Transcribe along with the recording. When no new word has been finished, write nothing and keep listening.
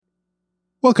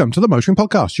Welcome to the Motoring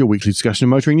Podcast, your weekly discussion of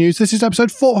motoring news. This is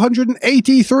episode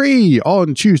 483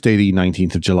 on Tuesday, the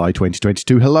 19th of July,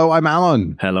 2022. Hello, I'm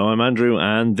Alan. Hello, I'm Andrew,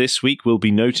 and this week we'll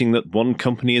be noting that one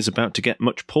company is about to get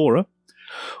much poorer.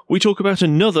 We talk about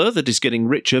another that is getting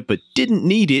richer but didn't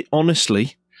need it,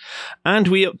 honestly. And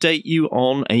we update you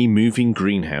on a moving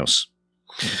greenhouse.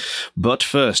 But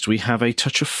first, we have a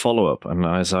touch of follow-up, and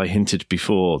as I hinted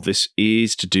before, this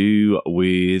is to do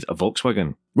with a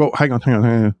Volkswagen. Well, hang on.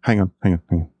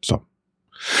 Stop.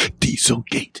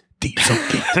 Dieselgate.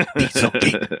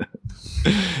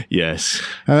 Yes.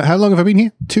 How long have I been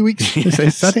here? 2 weeks? Yes.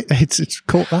 Is that it? It's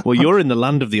caught that? Well, you're in the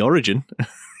land of the origin.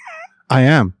 I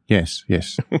am. Yes.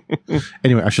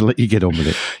 Anyway, I shall let you get on with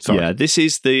it. Sorry. Yeah, this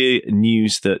is the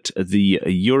news that the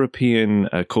European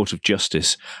Court of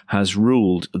Justice has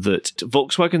ruled that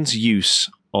Volkswagen's use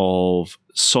of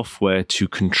software to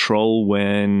control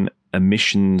when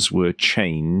emissions were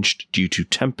changed due to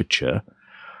temperature,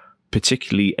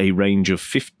 particularly a range of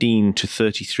 15 to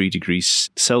 33 degrees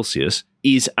Celsius,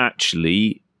 is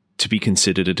actually to be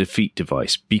considered a defeat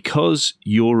device because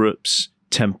Europe's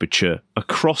temperature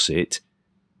across it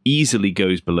easily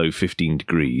goes below 15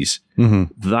 degrees.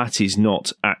 Mm-hmm. That is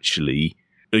not actually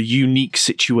a unique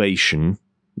situation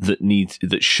that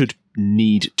should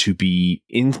need to be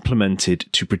implemented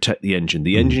to protect the engine.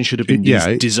 The engine should have been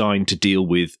designed to deal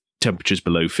with temperatures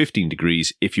below 15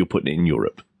 degrees if you're putting it in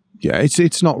Europe. Yeah,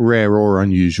 it's not rare or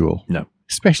unusual. No.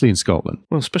 Especially in Scotland.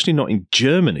 Well, especially not in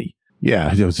Germany.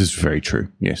 Yeah, this is very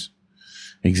true. Yes.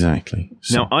 Exactly.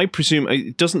 So. Now, I presume,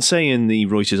 it doesn't say in the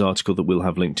Reuters article that we'll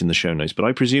have linked in the show notes, but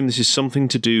I presume this is something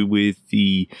to do with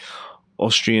the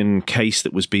Austrian case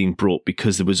that was being brought,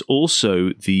 because there was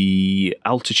also the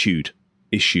altitude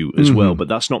issue as well, but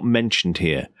that's not mentioned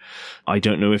here. I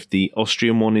don't know if the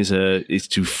Austrian one is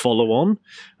to follow on,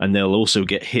 and they'll also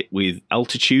get hit with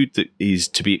altitude that is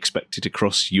to be expected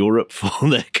across Europe for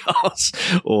their cars,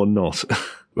 or not.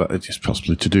 Well, it's just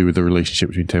possibly to do with the relationship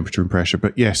between temperature and pressure,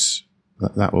 but yes.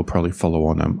 That will probably follow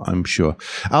on, I'm sure.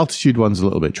 Altitude one's a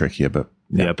little bit trickier, but...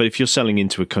 Yeah, but if you're selling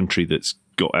into a country that's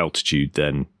got altitude,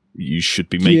 then you should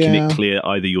be making it clear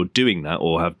either you're doing that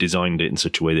or have designed it in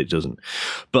such a way that it doesn't.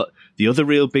 But the other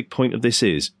real big point of this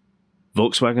is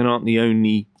Volkswagen aren't the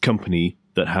only company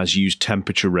that has used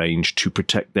temperature range to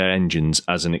protect their engines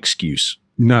as an excuse.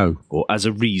 No. Or as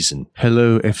a reason.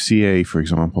 Hello, FCA, for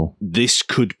example. This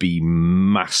could be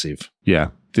massive. Yeah,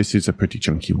 this is a pretty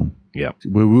chunky one. Yeah.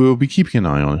 We'll be keeping an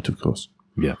eye on it, of course.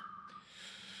 Yeah.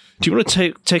 Do you want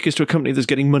to take us to a company that's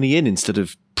getting money in instead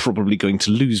of probably going to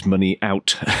lose money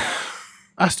out?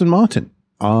 Aston Martin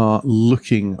are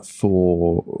looking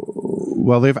for...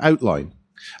 Well, they've outlined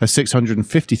a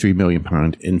 £653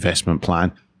 million investment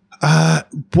plan.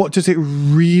 What does it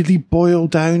really boil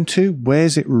down to?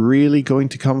 Where's it really going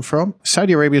to come from?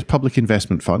 Saudi Arabia's Public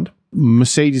Investment Fund,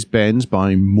 Mercedes-Benz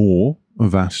buying more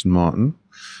of Aston Martin,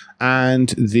 and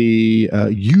the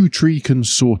U-Tree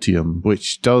Consortium,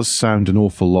 which does sound an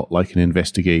awful lot like an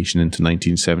investigation into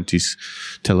 1970s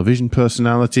television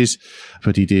personalities,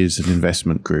 but it is an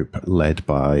investment group led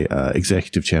by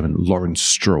Executive Chairman Lawrence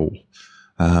Stroll.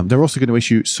 They're also going to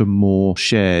issue some more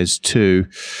shares too.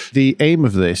 The aim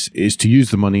of this is to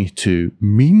use the money to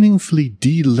meaningfully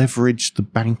deleverage the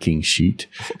banking sheet,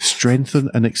 strengthen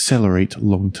and accelerate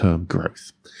long-term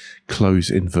growth. Close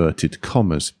inverted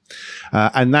commas.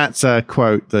 And that's a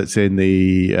quote that's in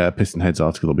the Pistonheads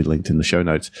article that'll be linked in the show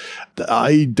notes.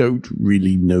 I don't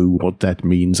really know what that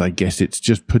means. I guess it's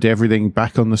just put everything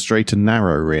back on the straight and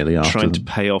narrow, really. Trying to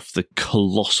pay off the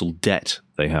colossal debt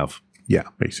they have. Yeah,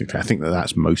 basically. I think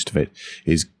that's most of it,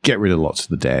 is get rid of lots of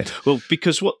the debt. Well,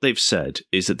 because what they've said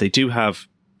is that they've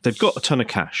got a ton of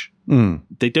cash.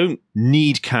 They don't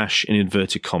need cash in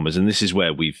inverted commas, and this is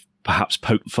where we've perhaps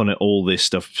poked fun at all this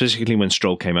stuff, particularly when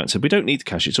Stroll came out and said, we don't need the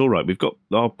cash, it's all right, we've got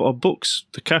our books,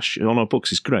 the cash on our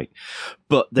books is great.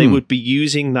 But they would be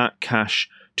using that cash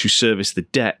to service the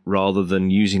debt rather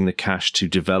than using the cash to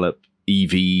develop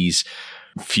EVs,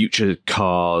 future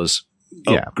cars,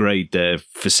 upgrade their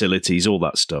facilities, all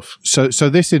that stuff. So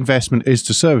this investment is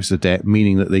to service the debt,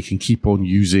 meaning that they can keep on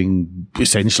using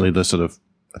essentially the sort of,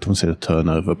 I don't want to say the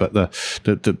turnover, but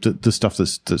the stuff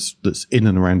that's in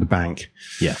and around the bank,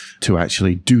 to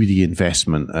actually do the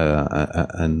investment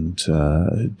and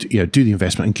do the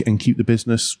investment and keep the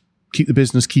business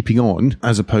keeping on,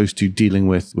 as opposed to dealing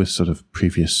with sort of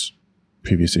previous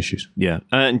issues. Yeah,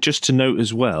 and just to note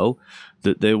as well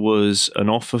that there was an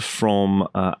offer from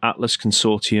Atlas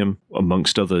Consortium,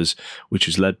 amongst others, which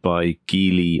was led by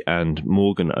Geely and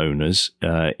Morgan owners,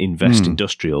 Invest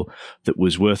Industrial, that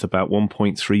was worth about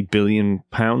 £1.3 billion,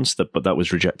 but that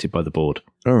was rejected by the board.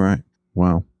 All right.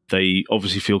 Wow. they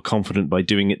obviously feel confident by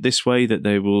doing it this way that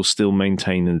they will still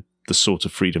maintain the sort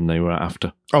of freedom they were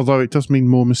after. Although it does mean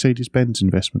more Mercedes-Benz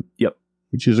investment. Yep.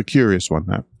 Which is a curious one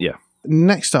now. Yeah.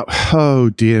 Next up, oh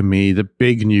dear me, the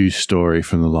big news story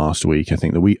from the last week, I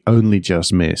think that we only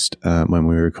just missed when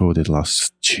we recorded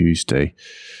last Tuesday.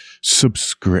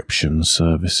 Subscription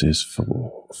services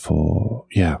for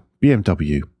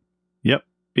BMW. Yep.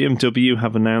 BMW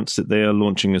have announced that they are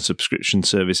launching a subscription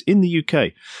service in the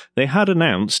UK. They had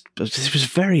announced, but this was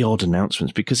very odd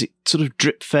announcements because it sort of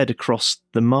drip-fed across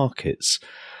the markets.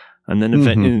 And then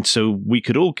and so we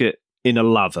could all get in a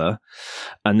lather,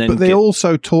 and then. But they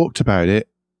also talked about it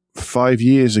 5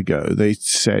 years ago. They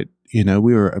said, we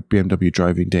were at a BMW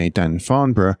driving day down in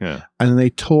Farnborough, and they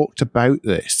talked about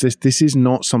this. This is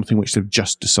not something which they've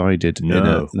just decided in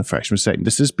a fraction of a second.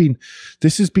 This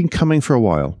has been coming for a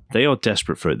while. They are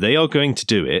desperate for it. They are going to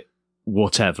do it,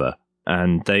 whatever,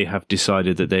 and they have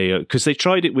decided that because they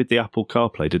tried it with the Apple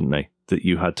CarPlay, didn't they? That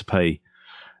you had to pay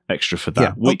extra for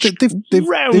that, which they've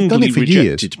done it for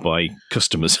rejected years by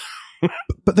customers.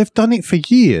 But they've done it for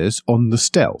years on the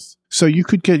Stealth. So you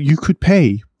could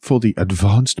pay for the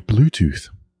advanced Bluetooth,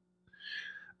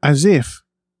 as if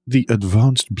the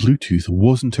advanced Bluetooth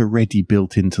wasn't already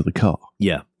built into the car.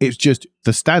 Yeah. It's just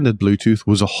the standard Bluetooth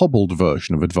was a hobbled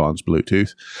version of advanced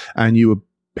Bluetooth, and you were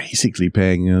basically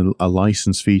paying a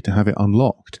license fee to have it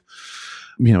unlocked.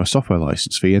 A software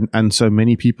license fee. And so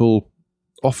many people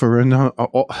offer and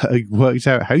worked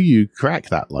out how you crack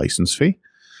that license fee.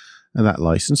 And that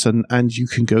license, and you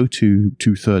can go to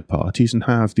third parties and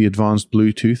have the advanced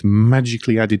Bluetooth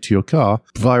magically added to your car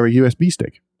via a USB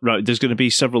stick. Right, there's going to be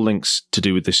several links to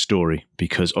do with this story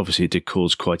because obviously it did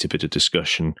cause quite a bit of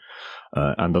discussion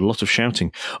and a lot of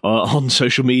shouting on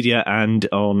social media and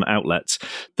on outlets.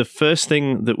 The first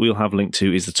thing that we'll have linked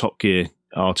to is the Top Gear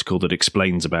article that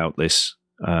explains about this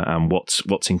and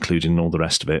what's included and all the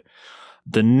rest of it.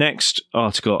 The next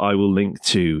article I will link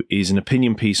to is an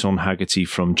opinion piece on Haggerty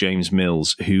from James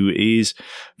Mills, who is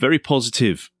very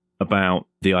positive about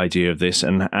the idea of this,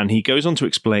 and he goes on to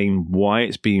explain why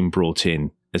it's being brought in,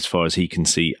 as far as he can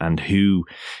see, and who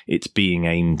it's being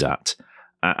aimed at.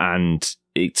 And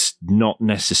it's not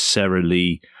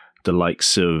necessarily the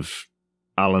likes of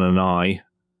Alan and I,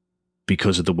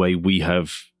 because of the way we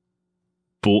have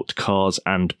bought cars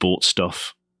and bought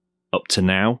stuff up to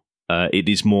now. It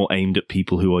is more aimed at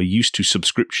people who are used to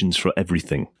subscriptions for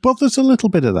everything. Well, there's a little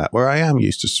bit of that where I am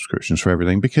used to subscriptions for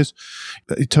everything, because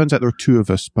it turns out there are two of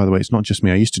us, by the way. It's not just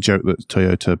me. I used to joke that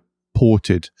Toyota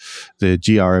ported the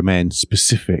GRMN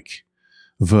specific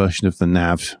version of the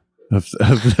nav, of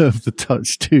the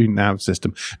Touch 2 nav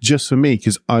system, just for me,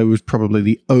 because I was probably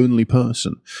the only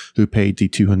person who paid the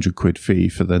 £200 fee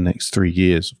for the next 3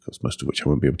 years, of course, most of which I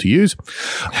won't be able to use.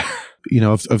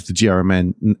 Of the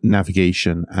GRMN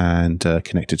navigation and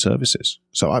connected services.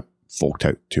 So I forked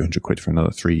out £200 for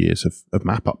another 3 years of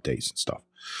map updates and stuff.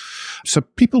 So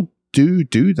people do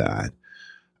that.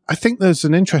 I think there's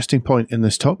an interesting point in the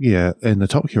Top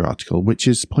Gear article, which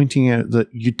is pointing out that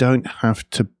you don't have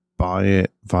to buy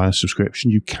it via subscription.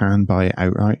 You can buy it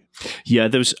outright. Yeah,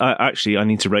 there's actually, I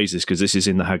need to raise this because this is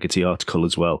in the Haggerty article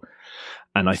as well.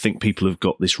 And I think people have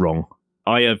got this wrong.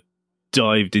 I have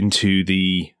dived into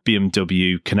the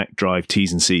BMW Connect Drive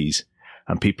T's and C's,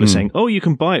 and people are saying, oh, you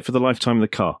can buy it for the lifetime of the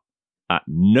car. At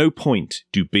no point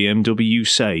do BMW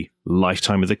say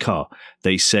lifetime of the car.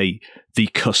 They say the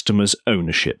customer's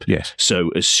ownership. Yes.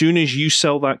 So as soon as you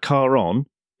sell that car on,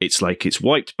 it's like it's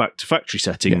wiped back to factory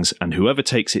settings, and whoever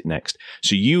takes it next.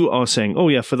 So you are saying, oh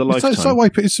yeah, for the lifetime.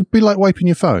 It's a bit like wiping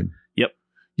your phone. Yep.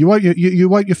 You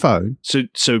wipe your phone. So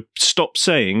stop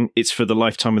saying it's for the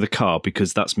lifetime of the car,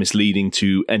 because that's misleading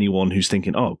to anyone who's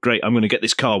thinking, oh, great, I'm going to get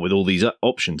this car with all these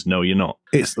options. No, you're not.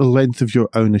 It's the length of your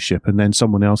ownership, and then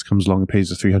someone else comes along and pays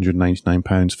the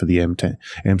 £399 for the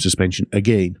M suspension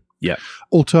again. Yeah.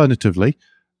 Alternatively,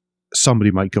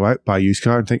 somebody might go out, buy a used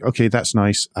car and think, okay, that's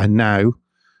nice. And now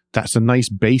that's a nice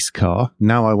base car.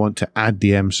 Now I want to add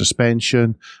the M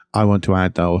suspension. I want to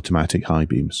add the automatic high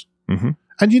beams. Mm-hmm.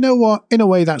 And you know what? In a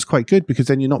way, that's quite good, because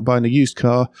then you're not buying a used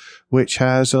car which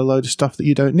has a load of stuff that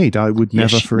you don't need. I would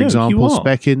never, example,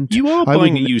 spec in. You are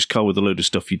buying a used car with a load of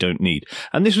stuff you don't need.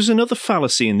 And this was another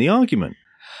fallacy in the argument.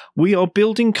 We are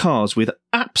building cars with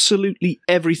absolutely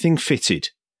everything fitted.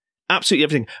 Absolutely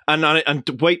everything.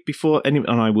 And wait before and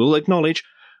I will acknowledge,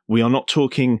 we are not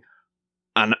talking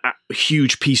a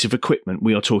huge piece of equipment.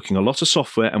 We are talking a lot of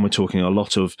software, and we're talking a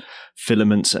lot of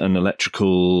filaments and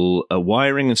electrical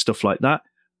wiring and stuff like that.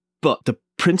 But the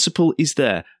principle is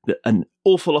there that an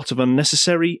awful lot of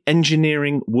unnecessary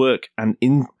engineering work and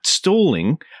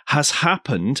installing has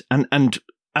happened, and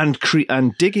and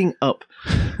digging up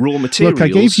raw materials. Look, I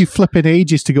gave you flipping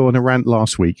ages to go on a rant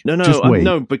last week.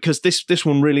 No, because this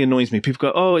one really annoys me.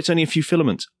 People go, oh, it's only a few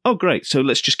filaments. Oh, great. So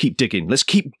let's just keep digging. Let's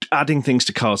keep adding things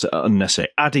to cars that are unnecessary.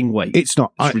 Adding weight. It's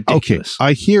not. It's ridiculous. Okay,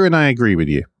 I hear and I agree with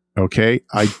you. Okay,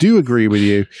 I do agree with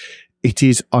you. It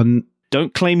is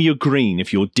Don't claim you're green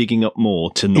if you're digging up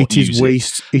more to not use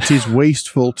it. It is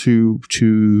wasteful to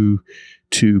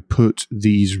put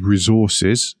these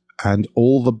resources and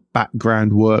all the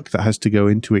background work that has to go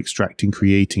into extracting,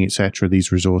 creating, etc.,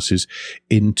 these resources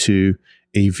into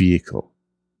a vehicle.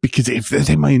 Because if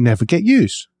they may never get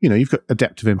used. You've got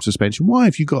adaptive M suspension. Why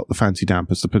have you got the fancy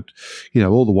dampers to put,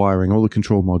 all the wiring, all the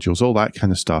control modules, all that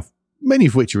kind of stuff, many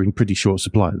of which are in pretty short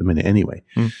supply at the minute anyway,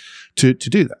 to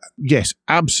do that? Yes,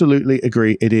 absolutely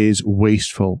agree. It is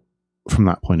wasteful from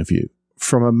that point of view.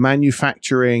 From a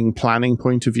manufacturing planning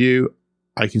point of view,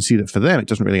 I can see that for them, it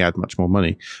doesn't really add much more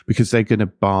money because they're going to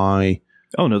buy.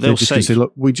 Oh no, they'll save. Say,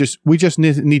 look, we just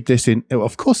need this in.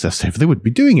 Of course, they'll save. They wouldn't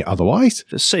be doing it otherwise.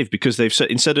 They're safe because they've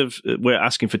said instead of we're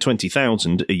asking for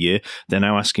 20,000 a year, they're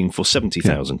now asking for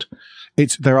 70,000. Yeah.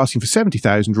 They're asking for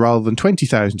 70,000 rather than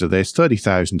 20,000 of this,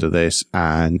 30,000 of this,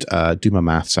 and do my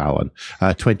maths, Alan,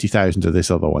 20,000 of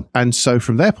this other one. And so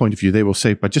from their point of view, they will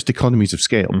say by just economies of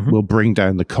scale, will bring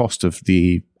down the cost of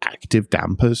the active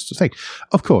dampers thing.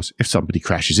 Of course, if somebody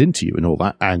crashes into you and all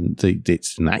that, and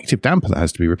it's an active damper that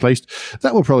has to be replaced,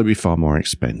 that will probably be far more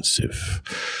expensive.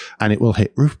 And it will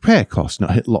hit repair costs,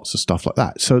 not hit lots of stuff like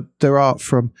that. So there are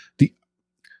from the...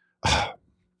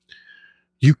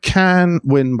 You can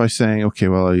win by saying, okay,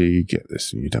 well, you get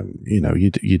this and you don't,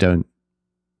 you don't.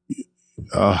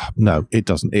 No, it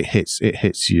doesn't. It hits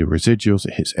your residuals.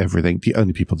 It hits everything. The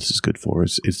only people this is good for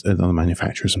is other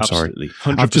manufacturers. I'm Absolutely.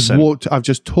 sorry. 100%. I've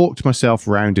just talked myself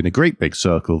around in a great big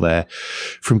circle there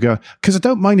from going, because I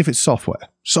don't mind if it's software.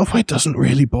 Software doesn't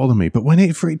really bother me, but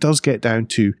whenever it does get down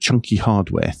to chunky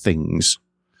hardware things,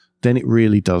 then it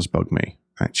really does bug me.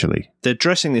 Actually, they're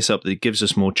dressing this up that it gives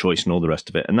us more choice and all the rest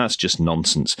of it, and that's just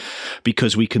nonsense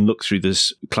because we can look through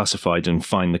this classified and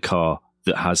find the car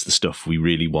that has the stuff we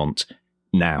really want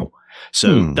now.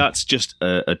 So that's just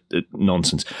a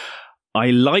nonsense.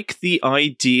 I like the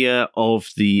idea of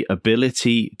the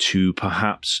ability to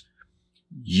perhaps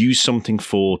use something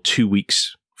for 2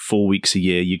 weeks, 4 weeks a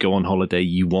year. You go on holiday,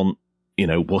 you want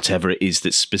whatever it is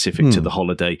that's specific to the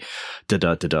holiday,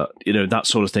 that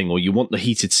sort of thing. Or you want the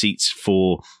heated seats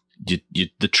for the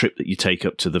trip that you take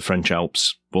up to the French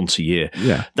Alps once a year.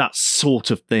 Yeah. That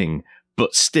sort of thing.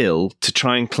 But still, to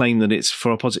try and claim that it's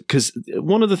for a positive... Because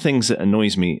one of the things that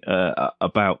annoys me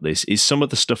about this is some of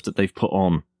the stuff that they've put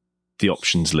on the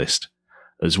options list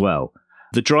as well.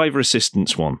 The driver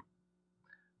assistance one,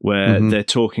 where they're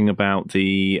talking about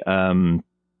the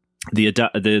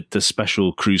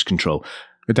special cruise control.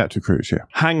 Adaptive cruise, yeah.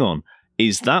 Hang on.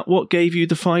 Is that what gave you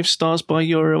the 5 stars by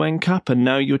Euro NCAP and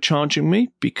now you're charging me?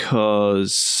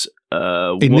 Because...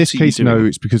 in this case, no,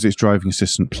 it's because it's Driving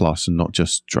Assistant Plus and not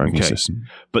just Driving Assistant.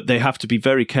 But they have to be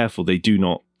very careful. They do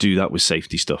not do that with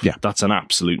safety stuff. Yeah. That's an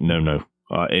absolute no-no.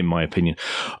 In my opinion.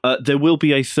 There will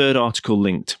be a third article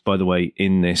linked, by the way,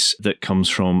 in this that comes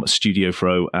from Studio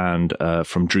Fro and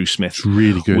from Drew Smith. It's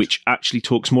really good. Which actually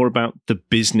talks more about the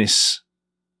business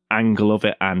angle of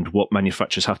it and what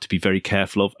manufacturers have to be very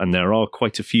careful of. And there are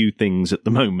quite a few things at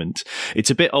the moment. It's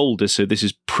a bit older, so this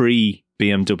is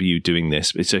pre-BMW doing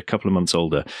this. It's a couple of months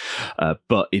older.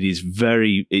 But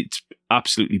it's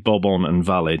absolutely bob on and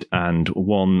valid, and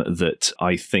one that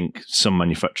I think some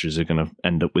manufacturers are going to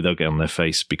end up with egg on their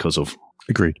face because of.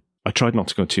 Agreed. I tried not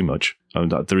to go too much.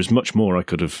 There is much more I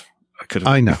could have.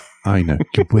 I know.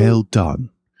 Well done.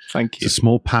 Thank you. It's a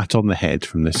small pat on the head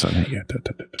from this side. Yeah.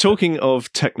 Talking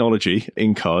of technology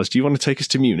in cars, do you want to take us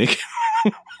to Munich?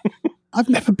 I've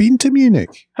never been to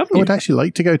Munich. Haven't you? I would actually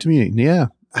like to go to Munich. Yeah.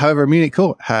 However, Munich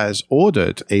Court has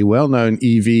ordered a well-known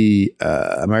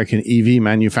American EV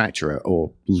manufacturer,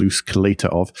 or loose collator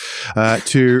of,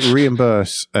 to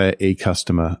reimburse a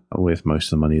customer with most of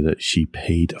the money that she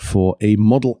paid for a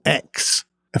Model X.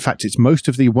 In fact, it's most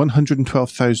of the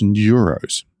 112,000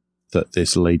 euros that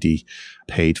this lady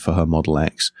paid for her Model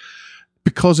X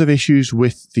because of issues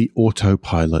with the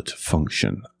autopilot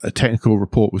function. A technical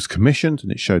report was commissioned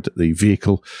and it showed that the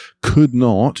vehicle could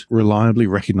not reliably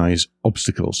recognize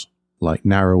obstacles like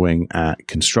narrowing at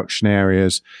construction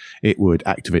areas. It would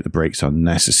activate the brakes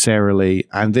unnecessarily,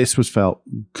 and this was felt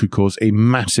could cause a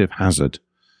massive hazard,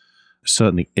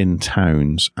 certainly in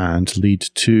towns, and lead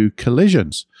to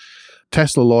collisions.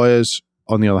 Tesla lawyers,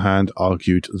 on the other hand,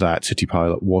 argued that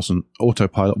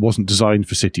autopilot wasn't designed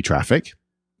for city traffic.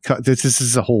 This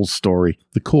is a whole story.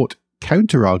 The court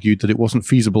counter-argued that it wasn't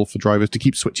feasible for drivers to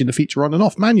keep switching the feature on and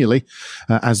off manually,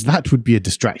 as that would be a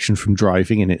distraction from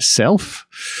driving in itself.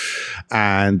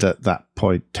 And at that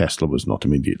point, Tesla was not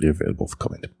immediately available for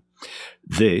comment.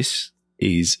 This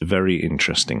is very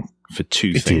interesting for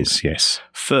two things. It is, yes.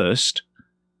 First,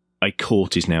 a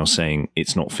court is now saying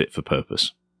it's not fit for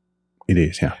purpose. It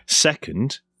is, yeah.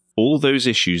 Second, all those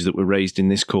issues that were raised in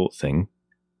this court thing,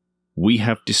 we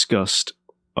have discussed,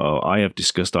 I have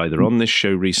discussed either on this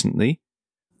show recently,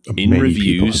 in Many reviews,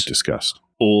 people have discussed,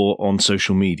 or on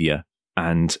social media,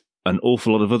 and an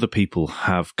awful lot of other people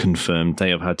have confirmed they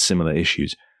have had similar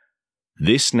issues.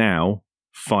 This now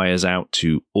fires out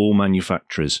to all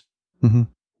manufacturers. Mm-hmm.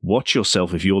 Watch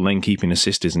yourself if your lane keeping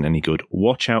assist isn't any good.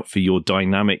 Watch out for your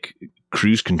dynamic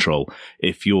cruise control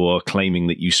if you're claiming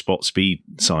that you spot speed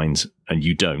signs and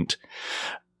you don't.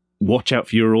 Watch out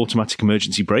for your automatic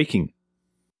emergency braking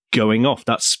going off.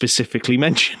 That's specifically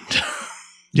mentioned.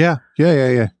 Yeah. This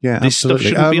absolutely. stuff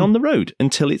shouldn't be on the road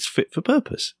until it's fit for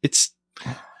purpose.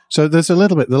 So there's a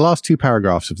little bit, the last two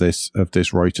paragraphs of this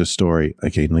Reuters story,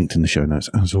 again, linked in the show notes,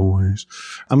 as always.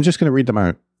 I'm just going to read them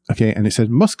out. Okay. And it said,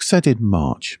 Musk said in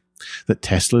March that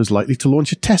Tesla is likely to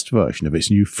launch a test version of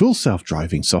its new full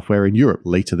self-driving software in Europe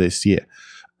later this year.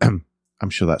 I'm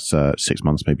sure that's 6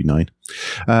 months, maybe 9.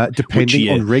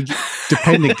 Depending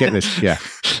get this, yeah.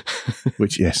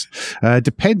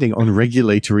 Depending on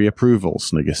regulatory approval,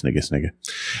 snigger.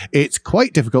 It's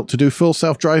quite difficult to do full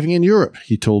self-driving in Europe,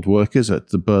 he told workers at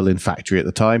the Berlin factory at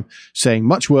the time, saying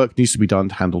much work needs to be done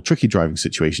to handle tricky driving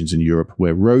situations in Europe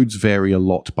where roads vary a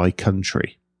lot by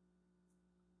country.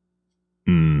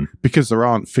 Because there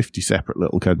aren't 50 separate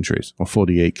little countries or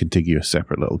 48 contiguous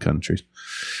separate little countries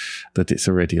that it's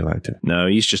already allowed to. No,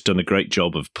 he's just done a great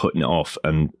job of putting it off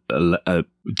and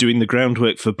doing the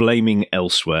groundwork for blaming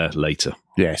elsewhere later.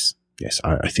 Yes.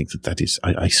 I think that is,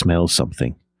 I smell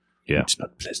something. Yeah. It's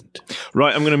not pleasant.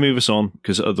 Right, I'm going to move us on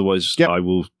because otherwise Yep. I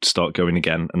will start going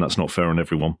again, and that's not fair on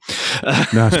everyone.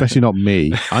 No, especially not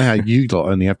me. You lot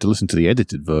only have to listen to the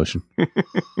edited version.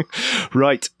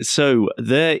 Right, so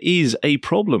there is a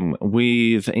problem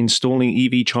with installing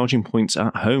EV charging points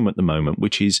at home at the moment,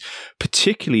 which is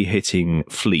particularly hitting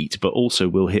fleet, but also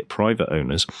will hit private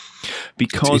owners.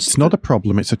 Because it's not a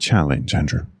problem, it's a challenge,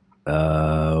 Andrew.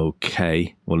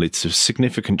 Okay. Well, it's a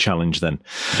significant challenge then.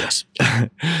 Yes.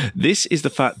 This is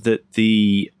the fact that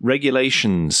the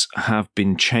regulations have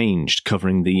been changed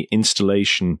covering the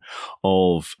installation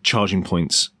of charging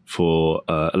points for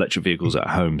electric vehicles at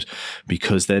homes,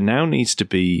 because there now needs to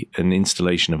be an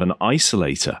installation of an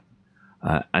isolator.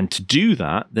 And to do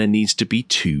that, there needs to be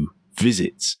 2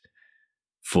 visits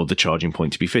for the charging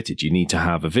point to be fitted. You need to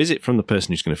have a visit from the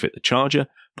person who's going to fit the charger,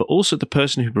 but also the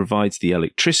person who provides the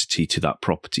electricity to that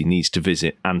property needs to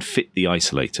visit and fit the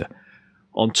isolator.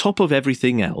 On top of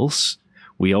everything else,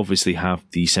 we obviously have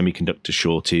the semiconductor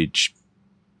shortage,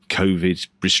 COVID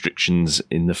restrictions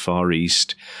in the Far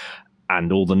East,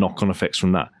 and all the knock-on effects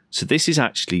from that. So this is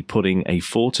actually putting a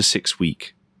 4 to 6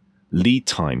 week lead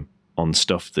time on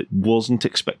stuff that wasn't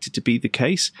expected to be the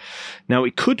case. Now,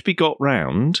 it could be got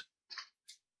round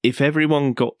if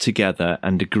everyone got together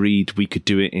and agreed we could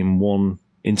do it in one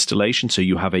installation. So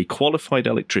you have a qualified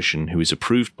electrician who is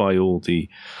approved by all the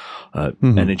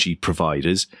energy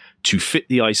providers to fit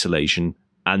the isolation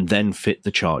and then fit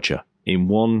the charger in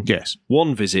one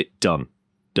visit, done.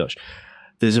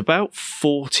 There's about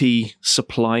 40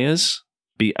 suppliers,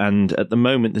 and at the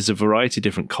moment there's a variety of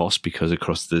different costs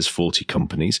because there's 40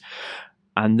 companies.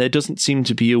 And there doesn't seem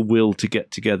to be a will to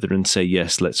get together and say,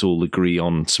 yes, let's all agree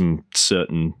on some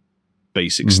certain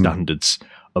basic standards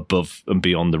above and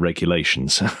beyond the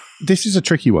regulations. This is a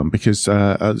tricky one because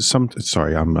I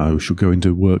shall go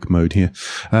into work mode here.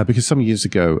 Because some years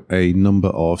ago, a number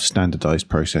of standardized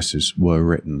processes were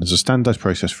written. There's a standardized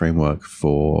process framework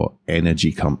for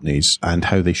energy companies and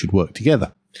how they should work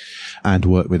together and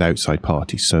work with outside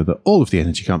parties so that all of the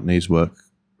energy companies work.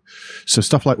 So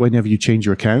stuff like whenever you change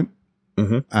your account,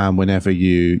 and whenever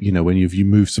you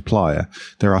move supplier,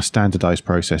 there are standardized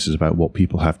processes about what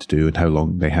people have to do and how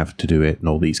long they have to do it and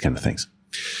all these kind of things.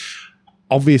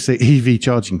 Obviously, EV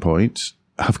charging points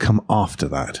have come after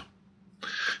that.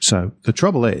 So the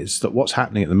trouble is that what's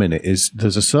happening at the minute is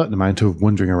there's a certain amount of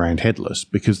wandering around headless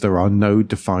because there are no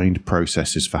defined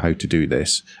processes for how to do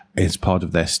this. It's part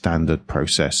of their standard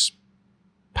process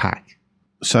pack.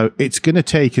 So it's going to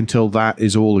take until that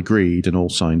is all agreed and all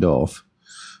signed off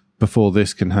before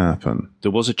this can happen.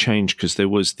 There was a change because there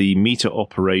was the meter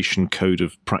operation code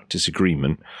of practice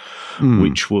agreement,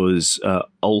 which was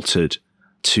altered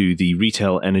to the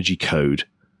retail energy code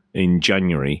in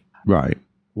January. Right.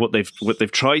 what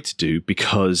they've tried to do,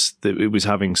 because it is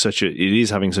having such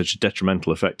a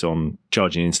detrimental effect on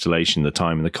charging installation, the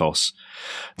time and the costs,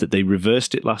 that they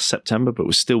reversed it last September, but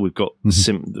we've got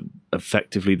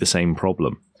effectively the same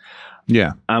problem.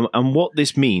 Yeah. And what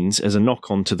this means as a knock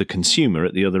on to the consumer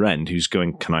at the other end who's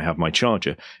going, can I have my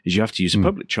charger? Is you have to use a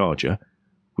public charger,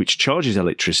 which charges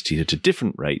electricity at a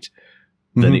different rate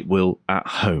than it will at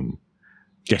home.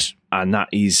 Yes. And that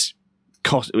is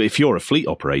cost. If you're a fleet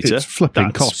operator, it's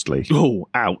flipping costly. Oh,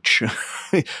 ouch.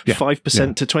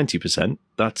 5% to 20%.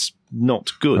 That's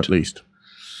not good. At least.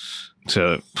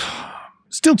 So,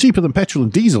 still cheaper than petrol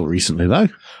and diesel recently, though.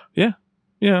 Yeah.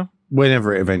 Yeah.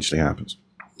 Whenever it eventually happens.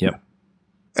 Yep.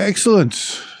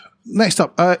 Excellent. Next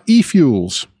up,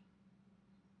 e-fuels.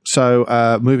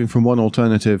 So moving from one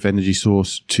alternative energy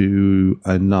source to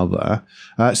another.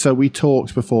 So we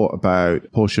talked before about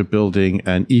Porsche building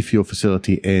an e-fuel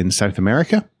facility in South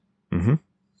America,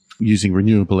 using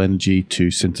renewable energy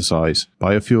to synthesize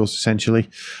biofuels, essentially.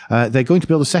 They're going to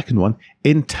build a second one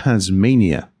in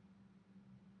Tasmania.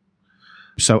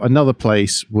 So another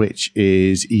place which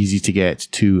is easy to get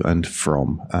to and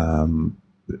from.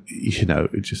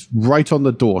 Just right on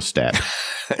the doorstep.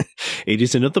 It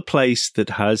is another place that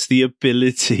has the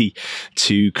ability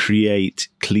to create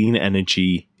clean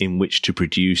energy in which to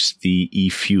produce the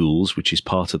e-fuels, which is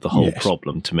part of the whole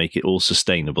problem, to make it all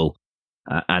sustainable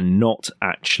and not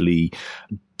actually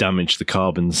damage the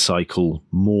carbon cycle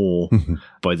more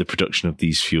by the production of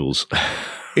these fuels.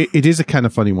 It is a kind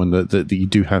of funny one that you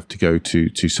do have to go to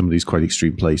some of these quite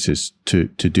extreme places to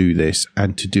do this,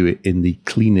 and to do it in the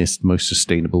cleanest, most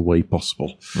sustainable way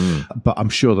possible. But I'm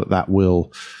sure that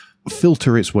will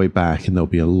filter its way back, and there'll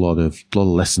be a lot of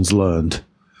lessons learned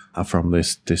from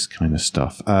this kind of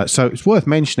stuff. So it's worth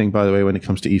mentioning, by the way, when it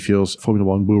comes to e-fuels, Formula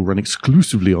One will run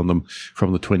exclusively on them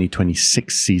from the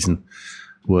 2026 season.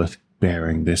 Worth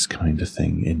bearing this kind of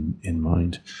thing in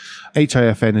mind.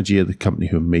 HIF Energy are the company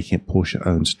who are making it. Porsche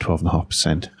owns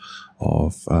 12.5%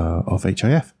 of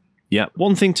HIF. Yeah.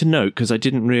 One thing to note, because I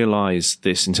didn't realize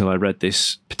this until I read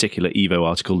this particular Evo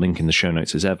article, link in the show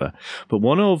notes as ever, but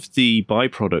one of the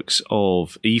byproducts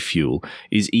of e-fuel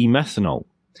is e-methanol.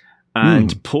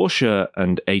 And Porsche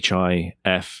and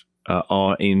HIF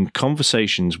are in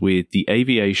conversations with the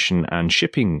aviation and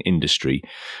shipping industry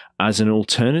as an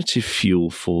alternative fuel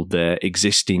for their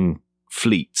existing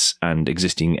fleets and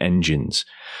existing engines.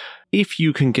 If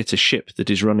you can get a ship that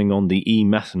is running on the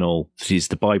e-methanol that is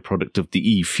the byproduct of the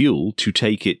e-fuel to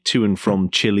take it to and from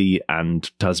Chile and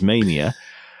Tasmania,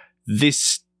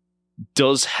 this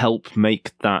does help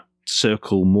make that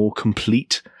circle more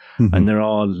complete. And there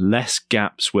are less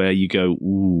gaps where you go,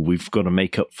 ooh, we've got to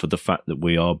make up for the fact that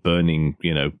we are burning,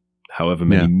 however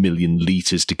many million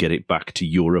litres to get it back to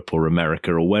Europe or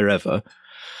America or wherever.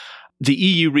 The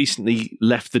EU recently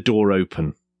left the door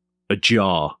open,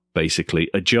 ajar,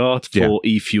 basically, ajar for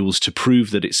e-fuels to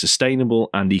prove that it's sustainable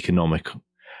and economical.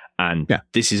 And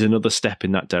this is another step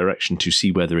in that direction to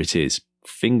see whether it is.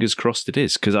 Fingers crossed it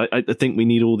is, because I think we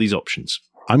need all these options.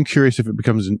 I'm curious if it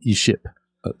becomes an e-ship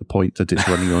at the point that it's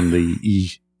running on the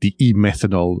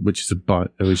e-methanol, which is a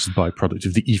byproduct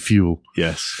of the e-fuel.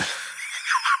 Yes.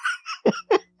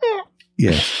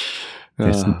 Yes,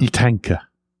 an e-tanker.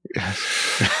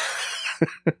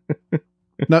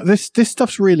 Now, this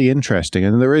stuff's really interesting,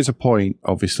 and there is a point,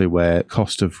 obviously, where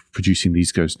cost of producing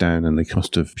these goes down, and the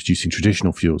cost of producing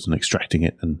traditional fuels and extracting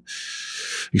it, and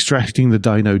extracting the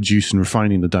dino juice and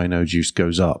refining the dino juice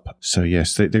goes up. So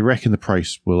yes, they reckon the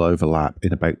price will overlap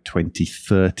in about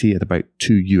 2030 at about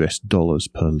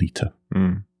 $2 per litre.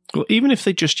 Well, even if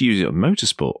they just use it on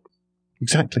motorsport.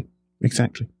 Exactly.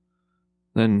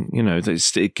 Then,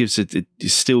 it gives it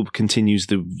still continues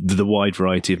the wide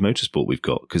variety of motorsport we've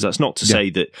got. Because that's not to say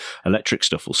that electric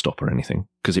stuff will stop or anything,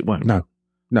 because it won't.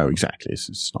 No, exactly.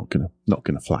 It's not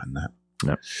gonna flatten that.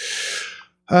 No.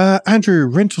 Andrew,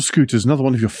 rental scooters, another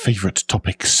one of your favourite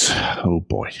topics. Oh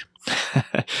boy.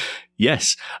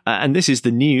 Yes, and this is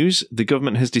the news. The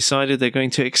government has decided they're going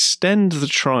to extend the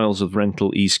trials of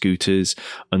rental e-scooters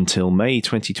until May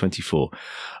 2024.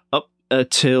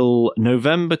 Till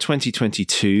November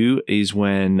 2022 is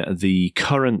when the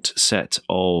current set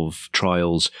of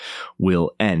trials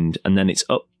will end, and then it's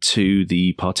up to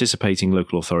the participating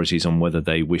local authorities on whether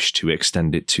they wish to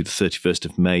extend it to the 31st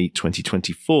of May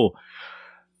 2024.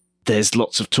 There's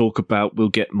lots of talk about we'll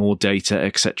get more data,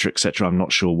 etc., etc. I'm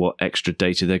not sure what extra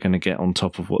data they're going to get on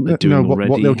top of what they're doing already.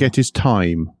 What they'll get is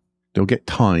time. They'll get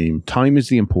time. Time is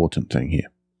the important thing here.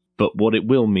 But what it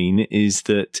will mean is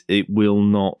that it will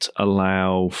not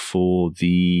allow for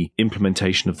the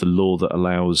implementation of the law that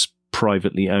allows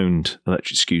privately owned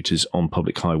electric scooters on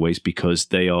public highways because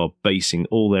they are basing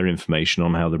all their information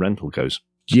on how the rental goes.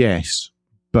 Yes,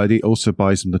 but it also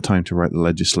buys them the time to write the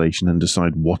legislation and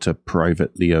decide what a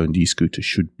privately owned e-scooter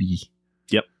should be.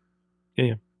 Yep.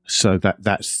 Yeah. So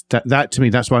that to me,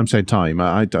 that's why I'm saying time.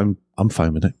 I'm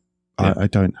fine with it. Yeah. I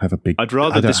don't have a big... I'd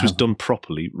rather this was done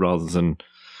properly rather than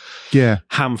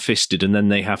ham-fisted and then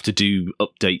they have to do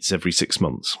updates every 6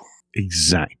 months.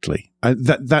 Exactly.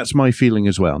 That's my feeling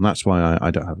as well, and that's why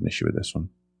I don't have an issue with this one.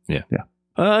 Yeah. Yeah.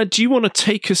 Do you want to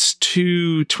take us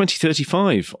to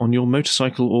 2035 on your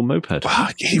motorcycle or moped?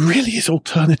 It really is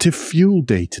alternative fuel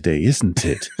day today, isn't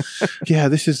it? Yeah,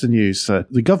 this is the news.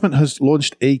 The government has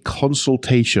launched a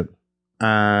consultation,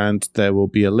 and there will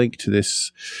be a link to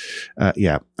this.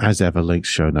 As ever, links,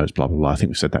 show notes, blah, blah, blah. I think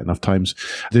we've said that enough times.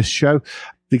 This show,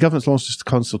 the government's launched this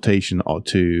consultation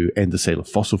to end the sale of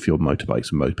fossil fuel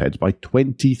motorbikes and mopeds by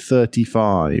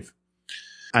 2035.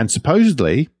 And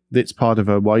supposedly, it's part of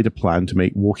a wider plan to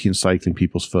make walking and cycling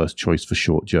people's first choice for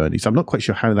short journeys. I'm not quite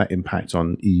sure how that impacts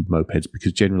on e-mopeds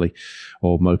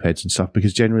or mopeds and stuff,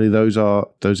 because generally those are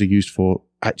used for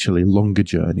actually longer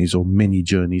journeys or mini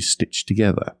journeys stitched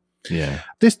together. Yeah.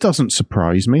 This doesn't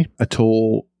surprise me at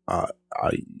all.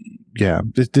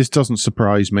 This doesn't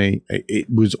surprise me. It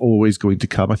was always going to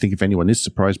come. I think if anyone is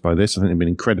surprised by this, I think they've been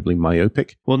incredibly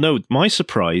myopic. Well, no, my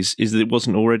surprise is that it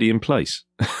wasn't already in place.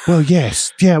 Well,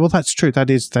 yes. Yeah, well, that's true. That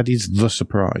is the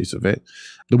surprise of it.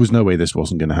 There was no way this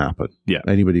wasn't going to happen. Yeah.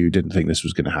 Anybody who didn't think this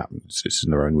was going to happen, it's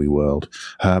in their own wee world.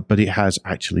 But it has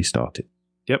actually started.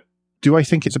 Yep. Do I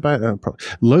think it's about...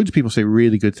 loads of people say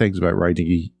really good things about riding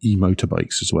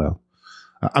e-motorbikes as well.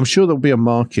 I'm sure there'll be a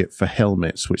market for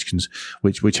helmets which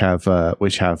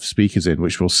have speakers in,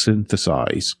 which will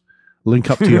synthesize, link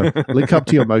up to your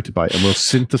motorbike, and will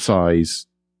synthesize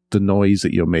the noise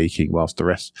that you're making whilst the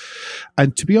rest.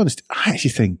 And to be honest, I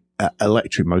actually think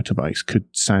electric motorbikes could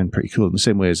sound pretty cool in the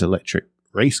same way as electric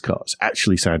race cars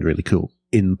actually sound really cool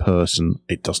in person.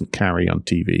 It doesn't carry on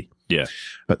TV. Yeah,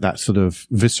 but that sort of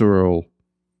visceral,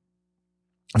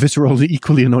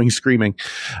 equally annoying screaming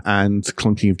and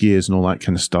clunking of gears and all that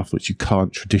kind of stuff, which you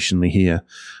can't traditionally hear.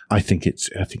 I think it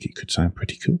could sound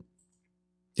pretty cool.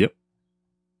 Yep.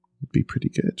 It'd be pretty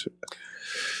good.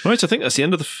 Right, I think that's the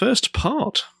end of the first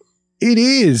part. It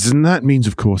is, and that means,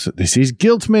 of course, that this is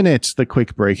Guilt Minute, the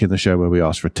quick break in the show where we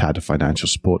ask for a tad of financial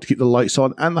support to keep the lights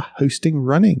on and the hosting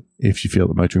running. If you feel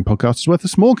the Motoring Podcast is worth a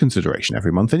small consideration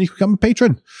every month, then you can become a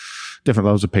patron. Different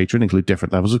levels of patron include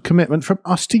different levels of commitment from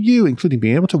us to you, including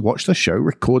being able to watch the show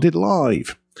recorded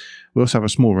live. We also have a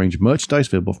small range of merchandise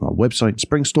available from our website and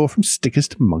Spring Store, from stickers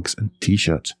to mugs and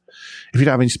t-shirts. If you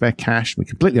don't have any spare cash, we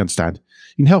completely understand.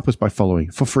 You can help us by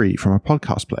following for free from our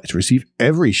podcast player to receive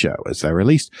every show as they're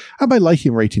released, and by liking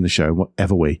and rating the show in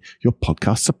whatever way your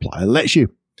podcast supplier lets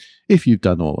you. If you've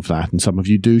done all of that, and some of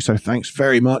you do, so thanks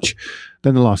very much,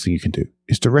 then the last thing you can do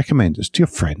is to recommend us to your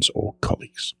friends or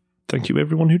colleagues. Thank you,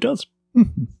 everyone who does.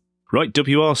 Right,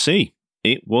 WRC.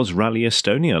 It was Rally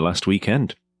Estonia last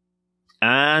weekend.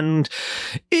 And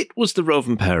it was the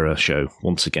Rovanperä show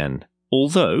once again.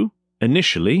 Although,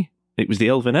 initially, it was the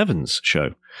Elfyn Evans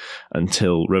show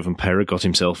until Rovanperä got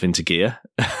himself into gear.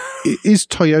 Is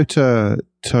Toyota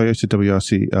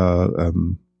WRC,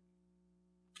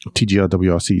 TGR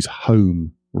WRC's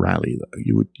home rally, though?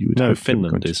 You would no,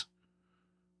 Finland is.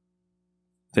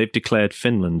 They've declared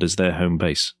Finland as their home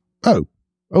base. Oh,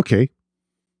 okay.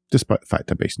 Despite the fact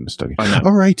they're based in Estonia.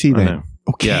 Alrighty then.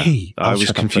 Okay. Yeah, I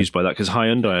was confused by that because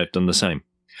Hyundai have done the same.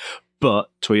 But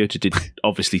Toyota did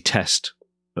obviously test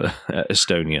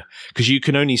Estonia, because you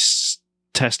can only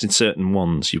test in certain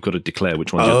ones. You've got to declare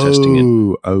which ones you're testing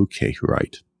in. Oh, okay,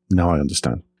 right. Now I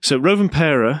understand. So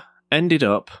Rovanperä ended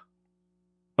up,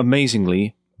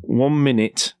 amazingly, 1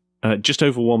 minute, just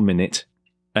over 1 minute,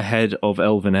 ahead of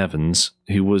Elfyn Evans,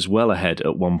 who was well ahead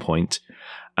at one point,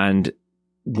 and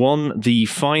won the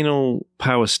final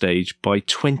power stage by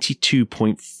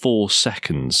 22.4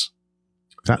 seconds.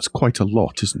 That's quite a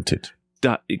lot, isn't it?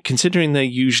 That, considering they're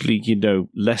usually,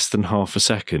 less than half a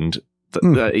second,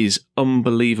 that is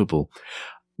unbelievable.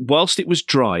 Whilst it was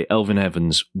dry, Elfyn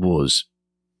Evans was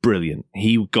brilliant.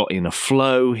 He got in a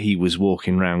flow. He was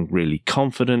walking around really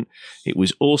confident. It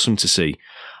was awesome to see.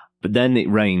 But then it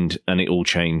rained and it all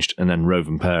changed. And then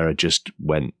Rovanperä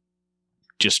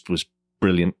just was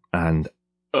brilliant. And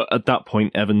at that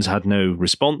point, Evans had no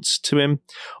response to him.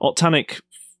 Otanek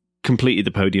completed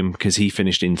the podium because he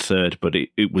finished in third, but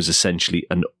it was essentially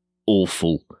an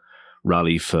awful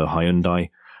rally for Hyundai.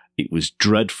 It was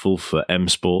dreadful for M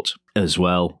Sport as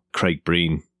well. Craig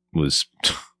Breen was...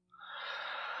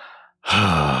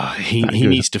 he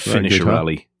needs to finish a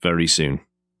rally very soon.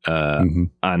 And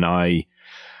I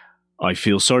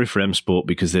feel sorry for M Sport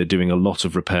because they're doing a lot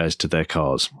of repairs to their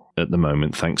cars at the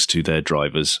moment, thanks to their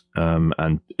drivers,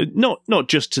 and not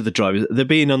just to the drivers. They're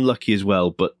being unlucky as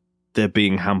well, but they're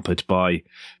being hampered by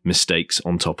mistakes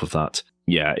on top of that.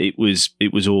 Yeah, it was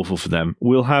awful for them.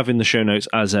 We'll have in the show notes,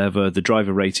 as ever, the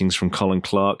driver ratings from Colin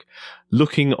Clark.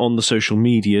 Looking on the social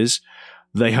medias,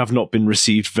 they have not been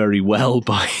received very well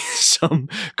by some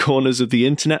corners of the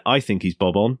internet. I think he's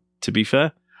bob on, to be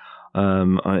fair,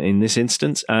 in this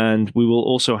instance. And we will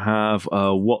also have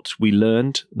what we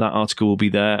learned. That article will be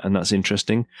there, and that's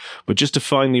interesting. But just to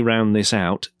finally round this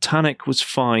out, Tanak was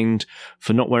fined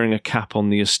for not wearing a cap on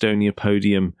the Estonia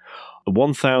podium,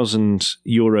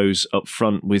 €1,000 up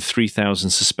front with 3,000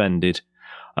 suspended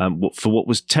for what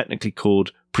was technically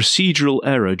called procedural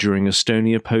error during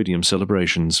Estonia podium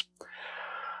celebrations.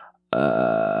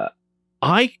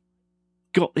 I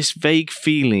got this vague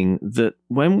feeling that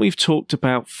when we've talked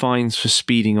about fines for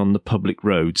speeding on the public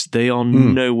roads, they are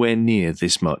nowhere near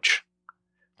this much.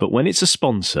 But when it's a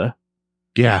sponsor...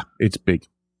 Yeah, it's big.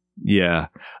 Yeah.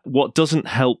 What doesn't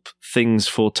help things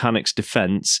for Tanak's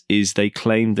defense is they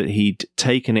claimed that he'd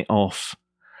taken it off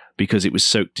because it was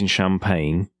soaked in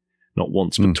champagne, not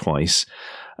once but twice,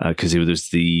 because it was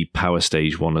the power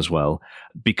stage one as well,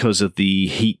 because of the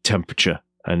heat temperature,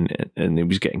 and it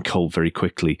was getting cold very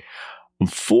quickly.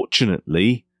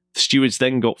 Unfortunately, the stewards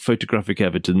then got photographic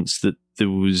evidence that there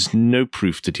was no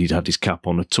proof that he'd had his cap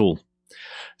on at all.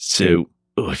 So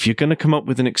if you're going to come up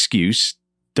with an excuse,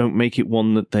 don't make it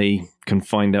one that they can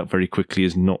find out very quickly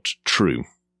is not true.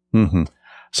 Mm-hmm.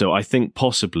 So I think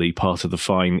possibly part of the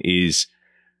fine is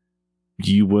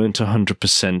you weren't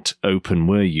 100% open,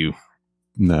 were you?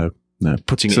 No.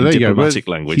 Putting it in diplomatic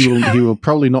language. He will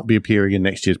probably not be appearing in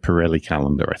next year's Pirelli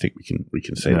calendar. I think we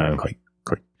can say that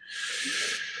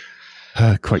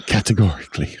quite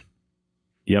categorically.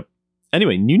 Yep.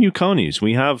 Anyway, new car news.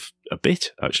 We have a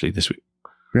bit actually this week.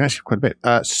 We actually quite a bit.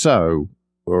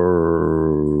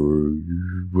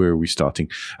 Where are we starting?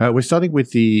 We're starting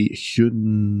with the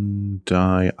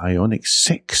Hyundai Ioniq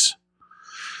 6.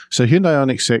 So Hyundai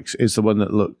Ioniq 6 is the one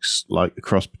that looks like a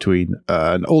cross between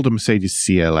an older Mercedes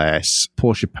CLS,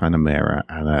 Porsche Panamera,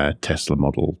 and a Tesla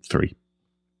Model 3,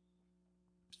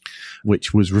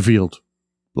 which was revealed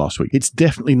last week. It's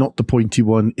definitely not the pointy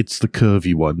one. It's the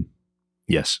curvy one.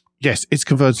 Yes. Yes, it's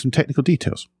converted some technical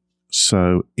details.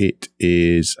 So it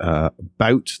is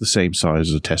about the same size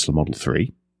as a Tesla Model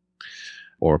 3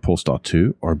 or a Polestar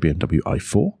 2 or a BMW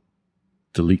i4.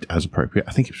 Delete as appropriate.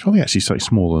 I think it's probably actually slightly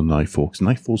smaller than an i4 because an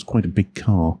i4 is quite a big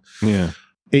car. Yeah.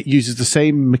 It uses the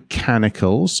same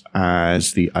mechanicals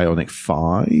as the Ioniq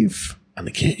 5 and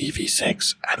the Kia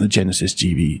EV6 and the Genesis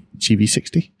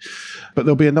GV60. But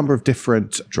there'll be a number of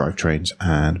different drivetrains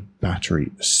and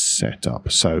battery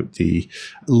setup. So the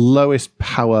lowest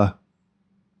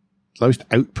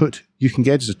output you can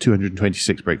get is a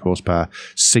 226 brake horsepower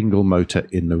single motor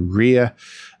in the rear.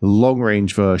 Long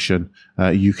range version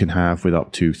you can have with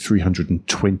up to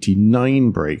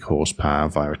 329 brake horsepower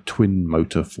via a twin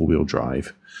motor four-wheel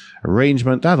drive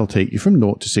arrangement. That'll take you from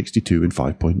 0 to 62 in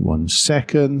 5.1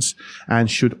 seconds and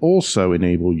should also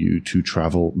enable you to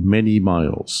travel many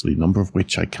miles, the number of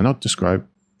which I cannot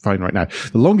find right now.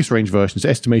 The longest range version is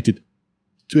estimated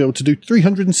to be able to do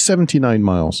 379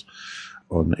 miles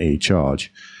on a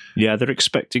charge. Yeah, they're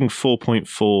expecting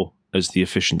 4.4 as the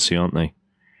efficiency, aren't they?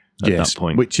 At that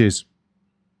point, which is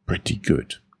pretty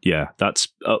good. Yeah, that's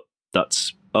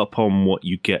up on what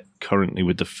you get currently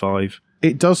with the 5.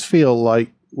 It does feel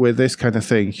like with this kind of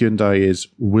thing, Hyundai is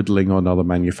whittling on other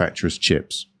manufacturers'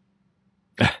 chips.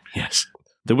 Yes.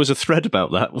 There was a thread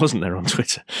about that, wasn't there, on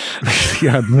Twitter?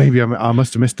 Yeah, maybe I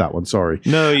must have missed that one. Sorry.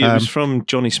 No, it was from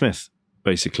Johnny Smith,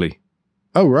 basically.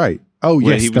 Oh, right. Oh,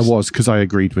 yes, there was, because I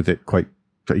agreed with it quite.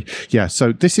 Yeah,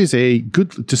 so this is a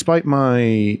good, despite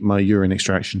my urine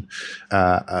extraction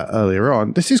earlier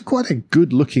on, this is quite a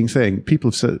good-looking thing.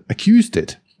 People have accused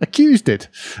it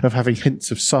of having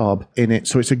hints of Saab in it.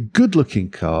 So it's a good-looking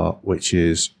car, which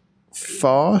is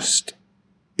fast,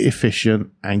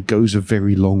 efficient, and goes a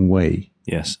very long way.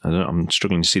 Yes, I'm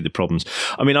struggling to see the problems.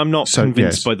 I mean, I'm not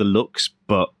convinced by the looks,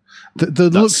 but the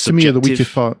looks to me are the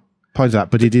weakest part of that,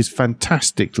 but it is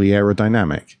fantastically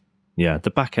aerodynamic. Yeah,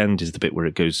 the back end is the bit where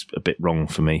it goes a bit wrong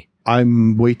for me.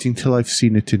 I'm waiting till I've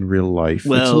seen it in real life.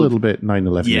 Well, it's a little bit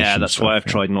 9/11. Yeah, that's why I've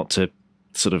tried not to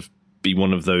sort of be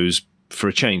one of those, for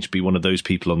a change, be one of those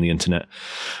people on the internet.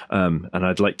 And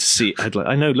I'd like to see,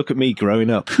 I know, look at me growing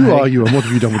up. Who are you and what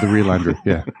have you done with the real Andrew?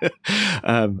 Yeah.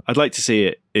 I'd like to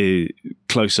see it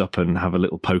close up and have a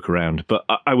little poke around. But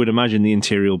I would imagine the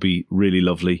interior will be really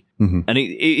lovely. Mm-hmm. And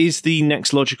it is the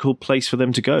next logical place for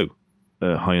them to go.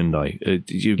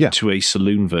 Hyundai to a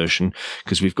saloon version,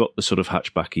 because we've got the sort of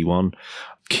hatchbacky one.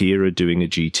 Kia doing a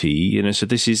GT, so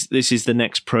this is the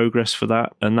next progress for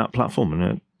that and that platform,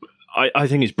 and I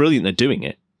think it's brilliant they're doing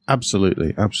it.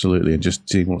 Absolutely, and just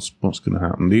seeing what's going to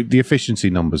happen. The efficiency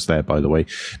numbers there, by the way,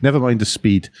 never mind the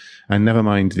speed and never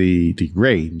mind the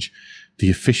range, the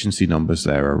efficiency numbers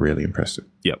there are really impressive.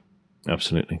 Yep,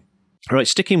 absolutely. All right,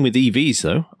 sticking with EVs,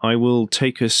 though, I will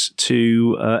take us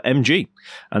to MG.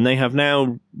 And they have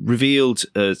now revealed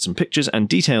some pictures and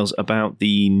details about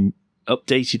the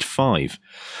updated 5.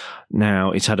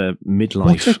 Now, it's had a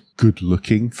midlife... What a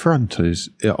good-looking front is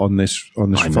on this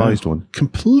revised one.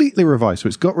 Completely revised. So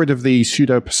it's got rid of the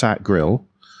pseudo-Passat grille.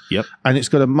 Yep. And it's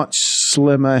got a much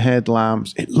slimmer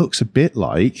headlamps. It looks a bit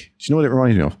like... Do you know what it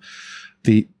reminds me of?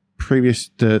 The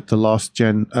last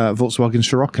gen Volkswagen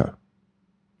Scirocco.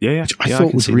 Yeah. Which I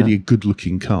thought was really a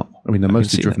good-looking car. I mean, they're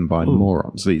mostly driven by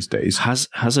morons these days.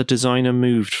 Has a designer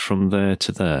moved from there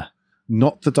to there?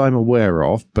 Not that I'm aware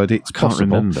of, but it's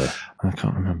possible. I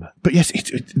can't remember. But yes,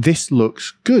 this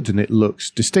looks good and it looks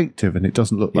distinctive and it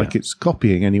doesn't look like it's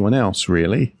copying anyone else,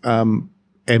 really.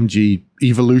 MG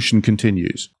evolution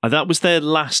continues. That was their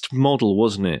last model,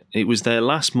 wasn't it? It was their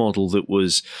last model that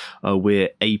was we're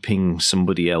aping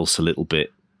somebody else a little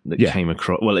bit. That came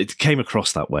across. Well, it came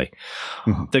across that way.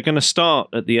 Mm-hmm. They're going to start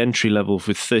at the entry level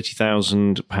with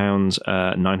 £30,000,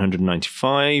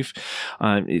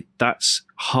 £995. That's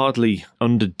hardly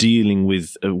underdealing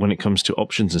with when it comes to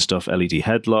options and stuff. LED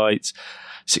headlights,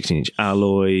 16-inch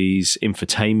alloys,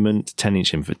 infotainment,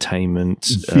 10-inch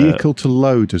infotainment, vehicle to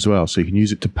load as well, so you can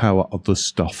use it to power other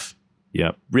stuff.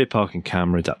 Yeah, rear parking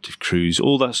camera, adaptive cruise,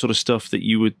 all that sort of stuff that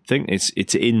you would think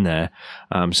it's in there.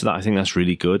 So I think that's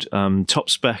really good. Top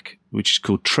spec, which is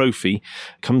called Trophy,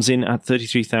 comes in at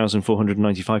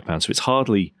 £33,495. So it's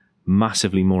hardly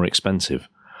massively more expensive.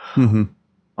 Mm-hmm.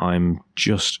 I'm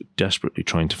just desperately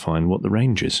trying to find what the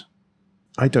range is.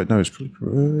 I don't know. It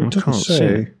doesn't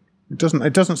say.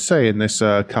 It doesn't say in this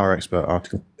Car Expert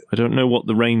article. I don't know what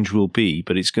the range will be,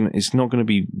 but it's not going to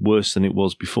be worse than it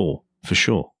was before, for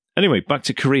sure. Anyway, back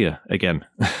to Korea again.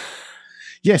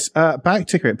 Yes, back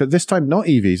to Korea, but this time not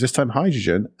EVs, this time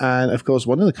hydrogen. And of course,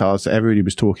 one of the cars that everybody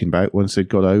was talking about once they'd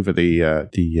got over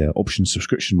the option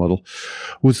subscription model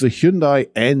was the Hyundai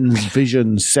Ends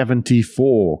Vision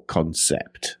 74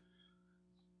 concept.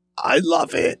 I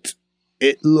love it.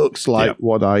 It looks like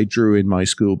what I drew in my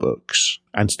school books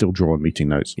and still draw on meeting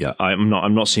notes. Yeah, I'm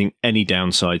not seeing any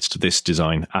downsides to this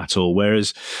design at all.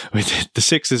 Whereas with the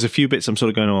 6, there's a few bits I'm sort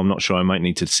of going, I'm not sure, I might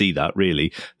need to see that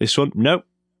really. This one, nope.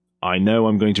 I know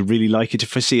I'm going to really like it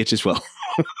if I see it as well.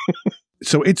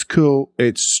 So it's cool.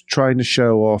 It's trying to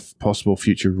show off possible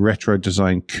future retro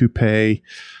design coupe,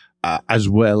 as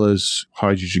well as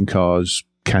hydrogen cars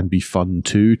can be fun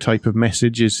too type of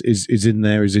message is in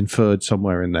there, is inferred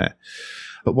somewhere in there.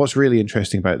 But what's really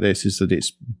interesting about this is that it's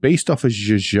based off a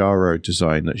Giugiaro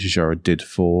design that Giugiaro did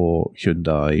for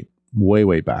Hyundai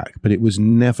way back, but it was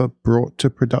never brought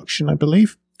to production, I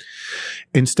believe.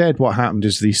 Instead, what happened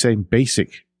is the same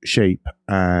basic shape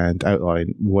and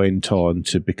outline went on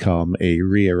to become a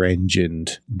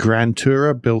rear-engined Grand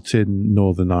Tourer built in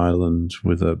Northern Ireland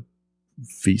with a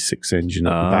V6 engine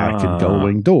at the back and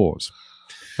gull-wing doors.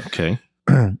 Okay.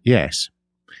 Yes.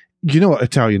 You know what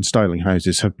Italian styling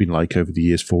houses have been like over the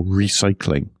years for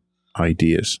recycling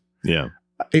ideas. Yeah.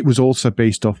 It was also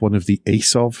based off one of the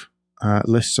ASOV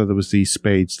lists. So there was the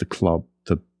Spades, the Club,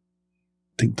 I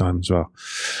think Diamond as well.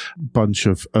 Bunch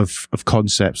of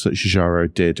concepts that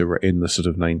Giugiaro did in the sort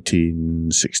of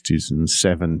 1960s and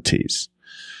 70s.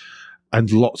 And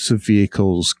lots of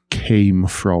vehicles came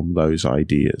from those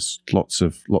ideas. Lots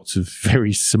of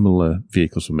very similar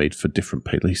vehicles were made for different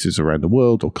places around the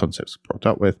world, or concepts brought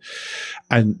up with.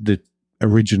 And the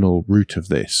original root of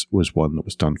this was one that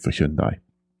was done for Hyundai.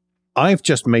 I've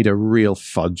just made a real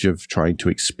fudge of trying to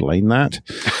explain that.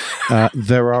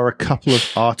 There are a couple of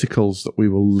articles that we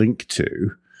will link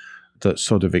to that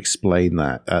sort of explain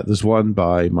that. There's one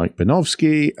by Mike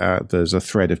Banovsky. There's a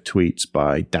thread of tweets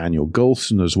by Daniel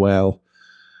Golson as well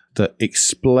that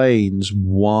explains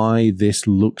why this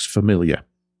looks familiar.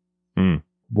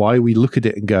 Why we look at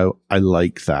it and go, I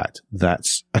like that.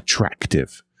 That's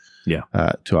attractive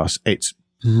to us. It's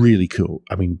really cool.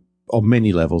 I mean, on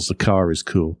many levels, the car is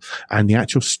cool. And the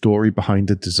actual story behind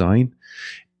the design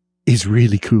is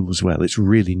really cool as well. It's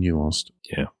really nuanced.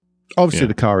 Yeah. Obviously,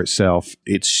 the car itself,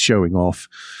 it's showing off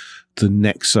the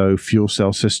Nexo fuel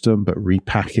cell system, but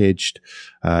repackaged.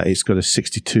 It's got a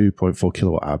 62.4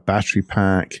 kilowatt hour battery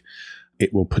pack.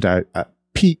 It will put out at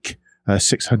peak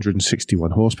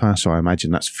 661 horsepower. So I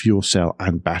imagine that's fuel cell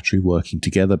and battery working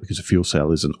together, because a fuel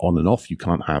cell is an on and off. You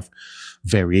can't have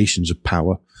variations of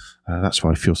power. That's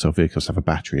why fuel cell vehicles have a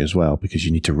battery as well, because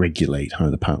you need to regulate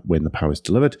when the power is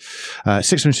delivered.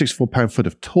 664 pound-foot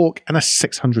of torque and a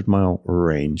 600-mile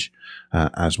range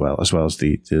as well as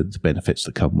the benefits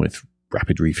that come with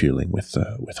rapid refueling with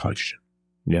hydrogen.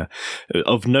 Yeah.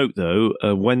 Of note, though,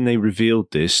 when they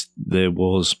revealed this, there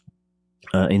was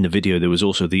in the video there was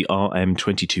also the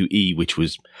RM22E, which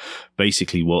was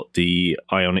basically what the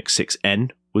Ioniq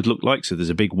 6N would look like. So there's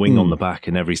a big wing on the back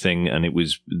and everything, and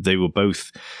they were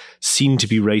both seemed to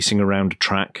be racing around a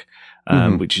track,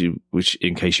 which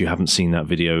in case you haven't seen that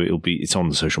video, it's on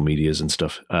the social medias and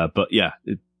stuff. But yeah,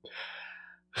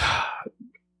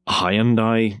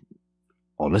 Hyundai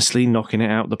honestly knocking it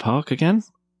out the park again.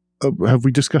 Have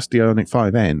we discussed the Ioniq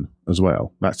 5N as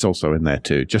well? That's also in there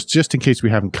too, just in case we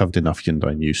haven't covered enough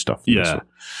Hyundai new stuff. Yeah,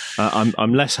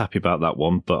 I'm less happy about that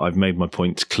one, but I've made my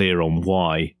point clear on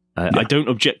why. I don't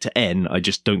object to N. I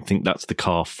just don't think that's the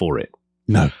car for it.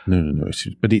 No.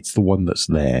 But it's the one that's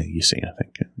there, you see, I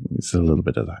think. It's a little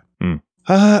bit of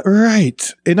that.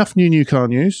 Right. Enough new car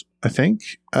news, I think.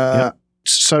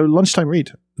 So, lunchtime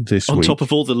read this week. On top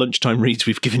of all the lunchtime reads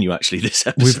we've given you, actually, this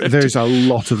episode. There's a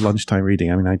lot of lunchtime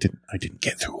reading. I mean, I didn't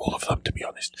get through all of them, to be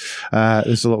honest.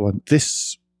 There's a lot of one.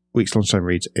 This week's lunchtime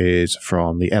reads is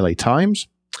from the LA Times.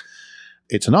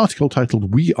 It's an article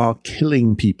titled, "We Are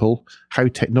Killing People, How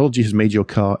Technology Has Made Your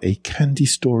Car a Candy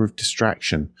Store of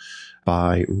Distraction,"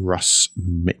 by Russ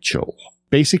Mitchell.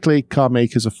 Basically, car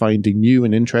makers are finding new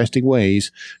and interesting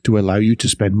ways to allow you to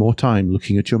spend more time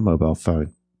looking at your mobile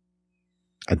phone.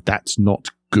 And that's not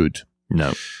good.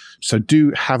 No. So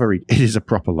do have a read. It is a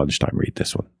proper lunchtime read,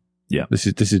 this one. Yeah. This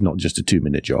is not just a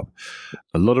 2-minute job.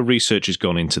 A lot of research has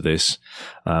gone into this.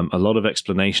 A lot of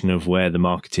explanation of where the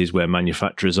market is, where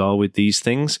manufacturers are with these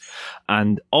things.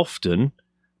 And often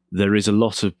there is a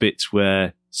lot of bits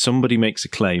where somebody makes a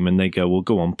claim and they go, well,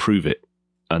 go on, prove it.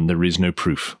 And there is no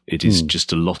proof. It is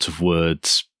just a lot of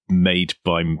words made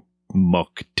by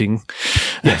marketing.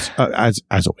 Yes,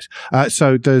 as always.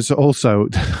 So there's also,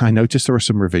 I noticed there are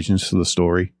some revisions to the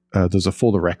story. There's a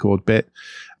for the record bit.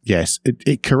 Yes,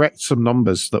 it corrects some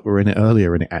numbers that were in it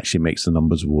earlier, and it actually makes the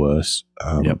numbers worse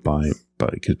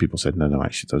because people said, no,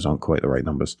 actually, those aren't quite the right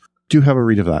numbers. Do have a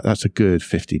read of that. That's a good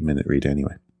 15-minute read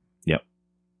anyway. Yep.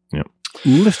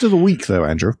 List of the week, though,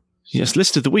 Andrew. Yes,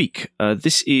 list of the week.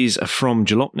 This is from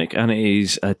Jalopnik, and it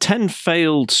is 10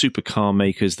 failed supercar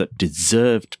makers that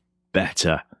deserved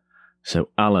better. So,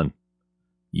 Alan,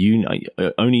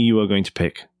 only you are going to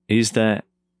pick. Is there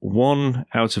one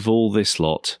out of all this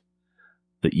lot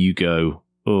that you go,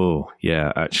 oh,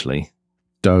 yeah, actually?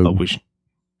 Dome.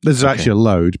 There's actually a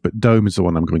load, but Dome is the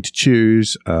one I'm going to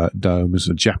choose. Dome is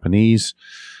a Japanese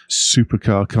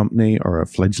supercar company, or a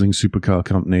fledgling supercar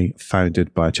company,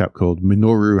 founded by a chap called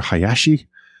Minoru Hayashi.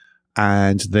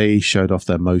 And they showed off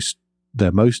their most,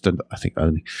 and I think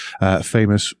only,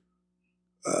 famous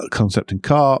concept and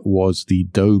car was the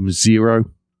Dome Zero.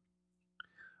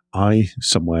 I,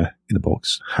 somewhere in the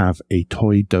box, have a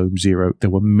toy Dome Zero. There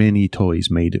were many toys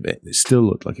made of it. It still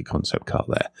looked like a concept car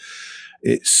there.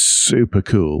 It's super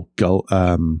cool.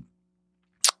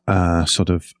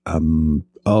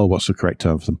 What's the correct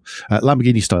term for them?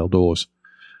 Lamborghini-style doors.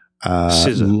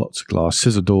 Scissor. Lots of glass.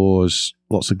 Scissor doors.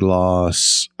 Lots of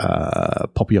glass.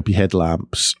 Poppy-uppy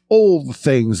headlamps. All the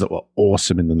things that were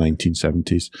awesome in the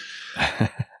 1970s.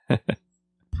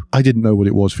 I didn't know what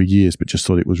it was for years, but just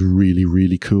thought it was really,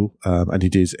 really cool. And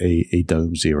it is a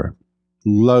Dome Zero.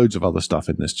 Loads of other stuff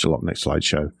in this Jalopnik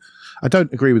slideshow. I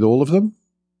don't agree with all of them,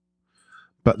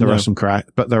 but there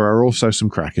are also some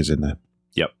crackers in there.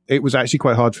 Yep. It was actually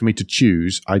quite hard for me to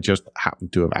choose. I just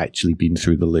happened to have actually been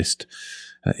through the list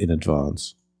in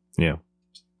advance. Yeah.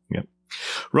 Yep.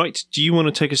 Right. Do you want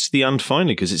to take us to the and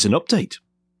finally, because it's an update?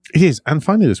 It is. And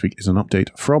finally this week is an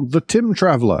update from the Tim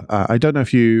Traveller. I don't know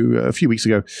if a few weeks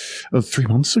ago, 3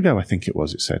 months ago, I think it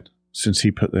was, it said, since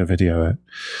he put their video out.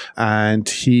 And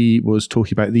he was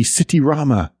talking about the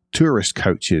Citirama tourist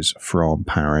coaches from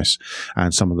Paris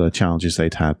and some of the challenges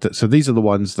they'd had. So these are the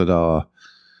ones that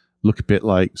look a bit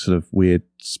like sort of weird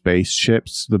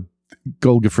spaceships. The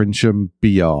Golgafrincham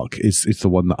B-Arc is the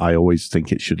one that I always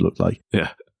think it should look like. Yeah.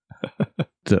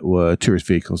 That were tourist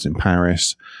vehicles in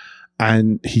Paris.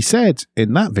 And he said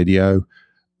in that video,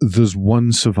 there's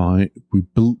one survive.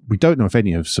 We don't know if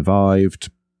any have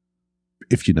survived.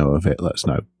 If you know of it, let us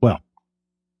know. Well,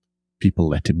 people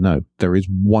let him know. There is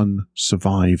one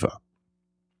survivor.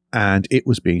 And it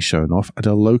was being shown off at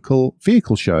a local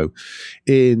vehicle show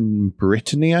in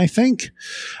Brittany, I think.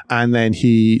 And then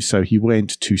he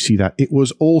went to see that. It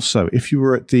was also, if you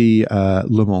were at the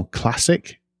Le Mans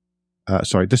Classic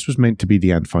Sorry, this was meant to be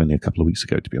the end finally a couple of weeks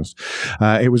ago, to be honest.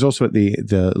 It was also at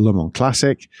the Le Mans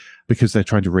Classic because they're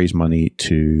trying to raise money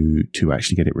to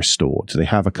actually get it restored. So they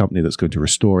have a company that's going to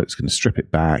restore it, it's going to strip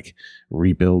it back,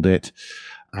 rebuild it.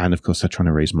 And of course, they're trying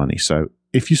to raise money. So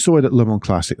if you saw it at Le Mans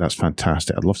Classic, that's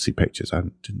fantastic. I'd love to see pictures. I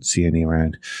didn't see any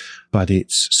around, but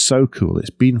it's so cool. It's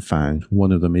been found.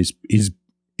 One of them is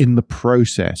in the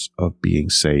process of being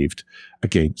saved.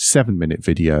 Again, 7-minute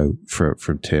video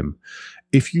from Tim.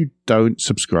 If you don't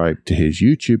subscribe to his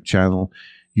YouTube channel,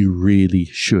 you really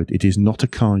should. It is not a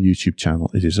car YouTube channel.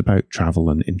 It is about travel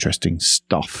and interesting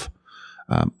stuff.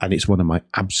 And it's one of my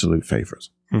absolute favorites.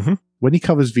 Mm-hmm. When he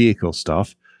covers vehicle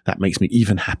stuff, that makes me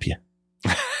even happier.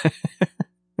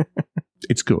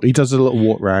 It's cool. He does a little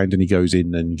walk around and he goes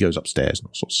in and he goes upstairs and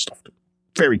all sorts of stuff.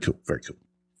 Very cool. Very cool.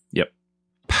 Yep.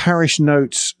 Parish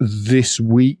notes this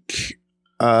week.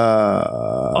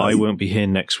 I won't be here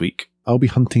next week. I'll be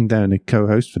hunting down a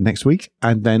co-host for next week.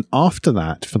 And then after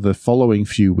that, for the following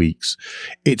few weeks,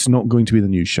 it's not going to be the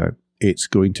news show. It's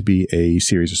going to be a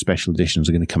series of special editions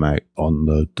are going to come out on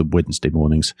the Wednesday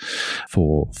mornings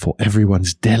for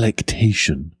everyone's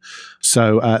delectation.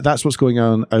 So that's what's going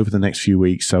on over the next few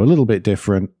weeks. So a little bit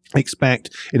different.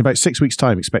 Expect in about 6 weeks'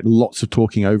 time, expect lots of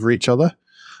talking over each other.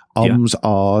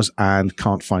 Ahs, and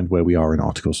can't find where we are in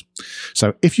articles.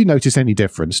 So if you notice any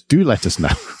difference, do let us know.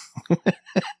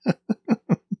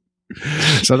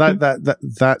 So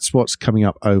that's what's coming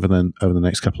up over the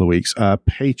next couple of weeks.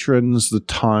 Patrons, the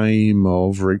time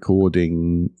of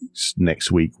recording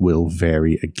next week will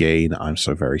vary again. I'm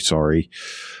so very sorry.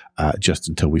 Just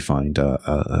until we find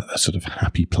a sort of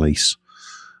happy place.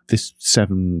 This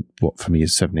for me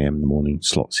is 7 a.m. in the morning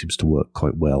slot seems to work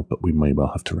quite well, but we may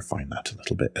well have to refine that a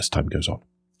little bit as time goes on.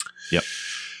 Yep.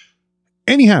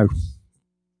 Anyhow,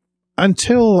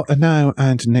 until now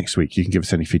and next week, you can give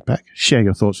us any feedback, share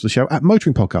your thoughts for the show at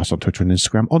Motoring Podcast on Twitter and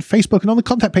Instagram, on Facebook, and on the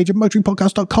contact page of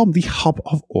motoringpodcast.com, the hub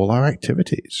of all our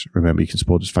activities. Remember, you can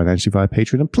support us financially via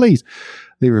Patreon, and please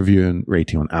leave a review and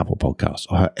rating on Apple Podcasts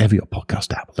or however your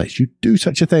podcast app lets you do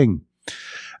such a thing.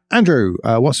 Andrew,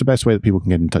 what's the best way that people can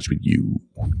get in touch with you?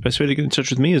 Best way to get in touch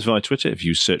with me is via Twitter. If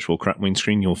you search for Crack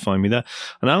Windscreen, you'll find me there.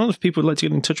 And Alan, if people would like to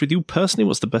get in touch with you personally,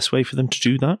 what's the best way for them to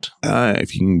do that?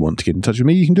 If you want to get in touch with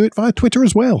me, you can do it via Twitter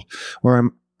as well, where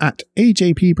I'm at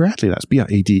AJP Bradley. That's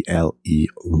Bradley.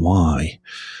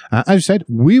 As I said,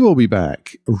 we will be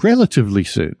back relatively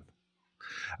soon.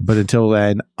 But until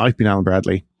then, I've been Alan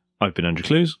Bradley. I've been Andrew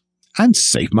Clues. And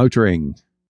safe motoring.